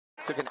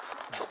took an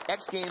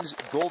X Games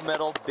gold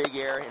medal big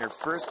air in her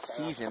first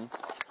season,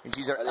 and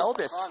she's our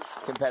eldest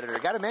competitor.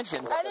 Got to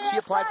mention, she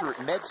applied for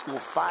med school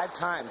 5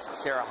 times.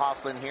 Sarah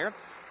Hoefflin here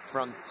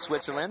from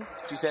Switzerland.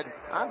 She said,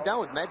 I'm done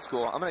with med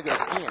school. I'm going to go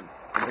skiing.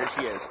 And here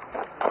she is.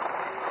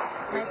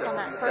 Nice on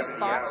that first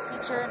box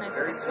feature. Nice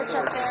little switch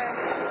up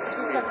there.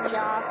 270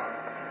 off.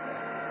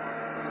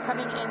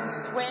 Coming in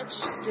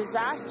switch.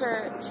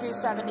 Disaster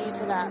 270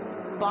 to that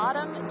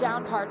bottom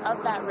down part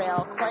of that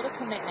rail. Quite a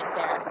commitment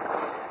there.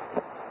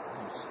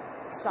 Nice.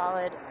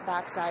 Solid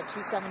backside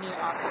 270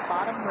 off the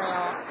bottom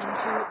rail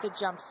into the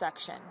jump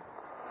section.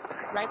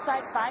 Right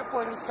side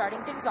 540 starting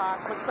things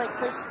off. Looks like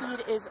her speed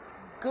is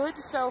good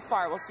so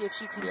far. We'll see if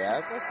she can keep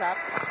this up.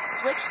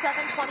 Switch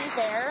 720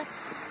 there.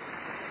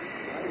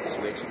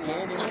 Switch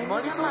again into the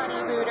money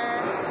booter.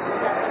 We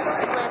got the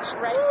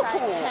switch right side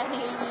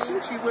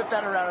 1080. She whipped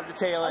that around at the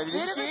tail end,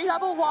 didn't she? A bit of a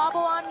double wobble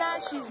on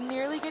that. She's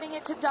nearly getting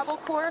it to double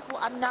cork. Well,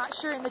 I'm not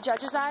sure in the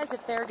judges' eyes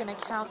if they're going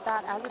to count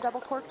that as a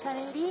double cork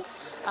 1080.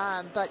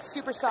 But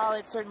super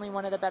solid. Certainly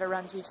one of the better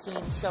runs we've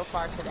seen so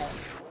far today.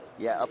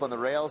 Yeah, up on the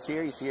rails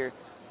here. You see her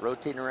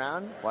rotating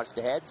around. Watch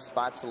the head.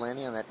 Spots the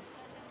landing on that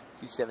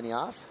 270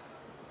 off.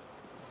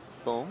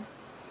 Boom.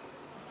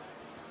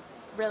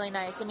 Really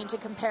nice. I mean, to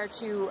compare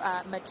to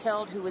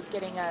Mathilde, who was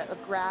getting a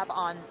grab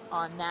on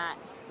that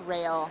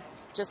rail,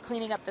 just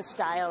cleaning up the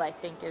style, I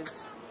think,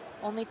 is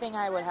only thing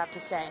I would have to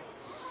say.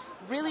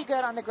 Really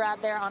good on the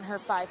grab there on her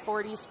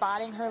 540,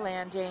 spotting her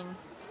landing.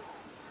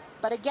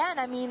 But again,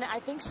 I mean,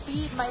 I think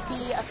speed might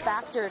be a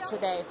factor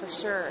today for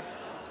sure.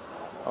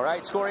 All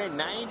right, scoring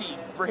 90,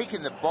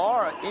 breaking the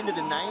bar into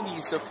the 90s,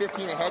 so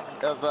 15 ahead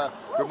of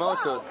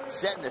Gramoso,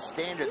 setting the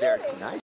standard there. Nice.